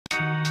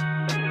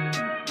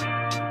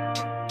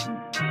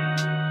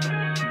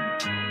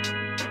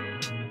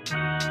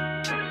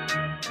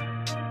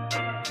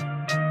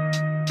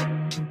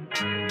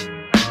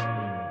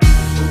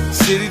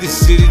city to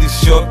city to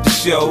show up the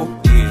show.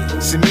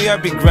 See me, I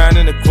be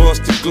grinding across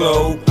the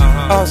globe.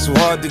 Also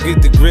hard to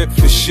get the grip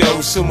for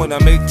show. So when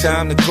I make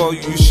time to call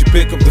you, you should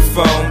pick up the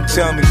phone.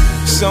 Tell me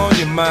what's on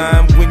your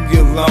mind when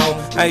you're alone.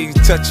 How you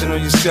touching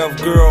on yourself,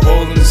 girl,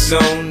 all in the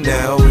zone.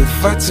 Now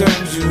if I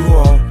turned you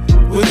on,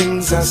 with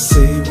things I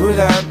say, would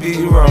I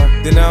be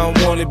wrong? Then I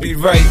don't wanna be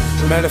right.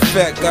 Matter of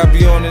fact, I'll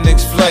be on the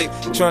next flight,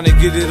 trying to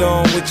get it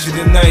on with you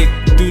tonight.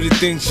 Do the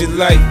things you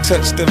like,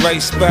 touch the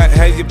right spot,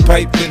 have you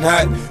piping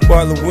hot,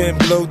 while the wind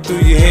blow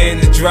through your hair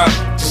and it drop.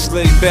 Just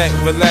lay back,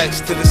 relax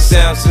to the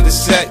sounds of the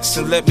sax,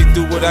 and let me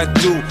do what I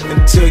do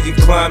until you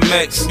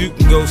climax. You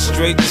can go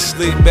straight to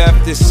sleep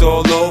after it's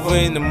all over.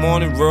 In the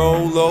morning,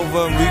 roll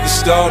over and we can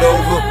start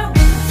over.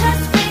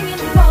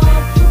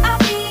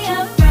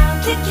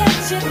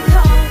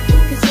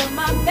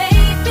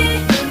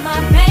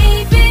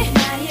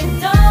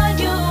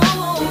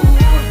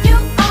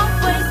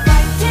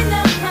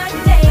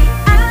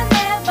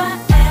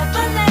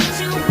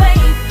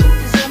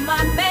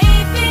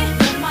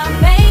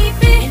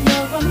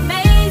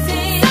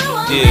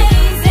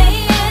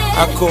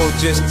 I called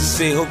just to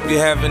say, hope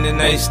you're having a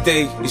nice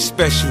day. You're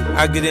special,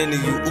 I get into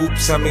you,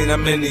 oops, I mean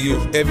I'm into you.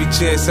 Every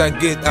chance I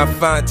get, I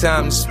find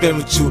time to spend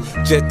with you.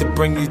 Just to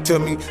bring you to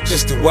me,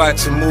 just to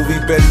watch a movie.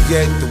 Better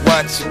yet, to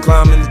watch you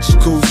climb in the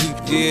jacuzzi.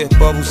 Yeah,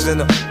 bubbles in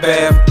the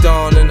bath,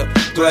 dawn in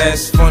the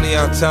glass. Funny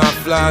how time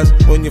flies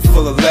when you're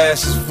full of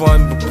laughs. It's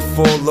fun, but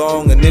before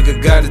long, a nigga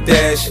got a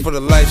dash. For the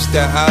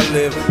lifestyle I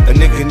live, a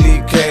nigga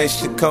need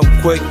cash to come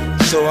quick,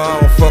 so I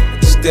don't fuck with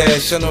the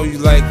stash. I know you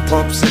like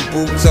pumps and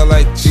boots, I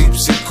like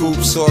Jeeps and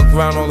coupes. So I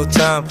grind all the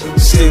time,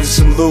 steal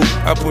some loot.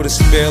 I put a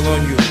spell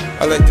on you,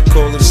 I like to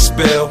call it a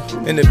spell.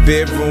 In the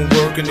bedroom,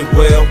 working it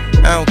well.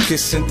 I don't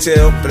kiss and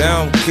tell, but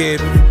I don't care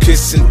if you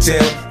kiss and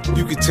tell.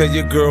 You can tell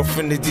your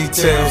girlfriend the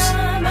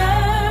details.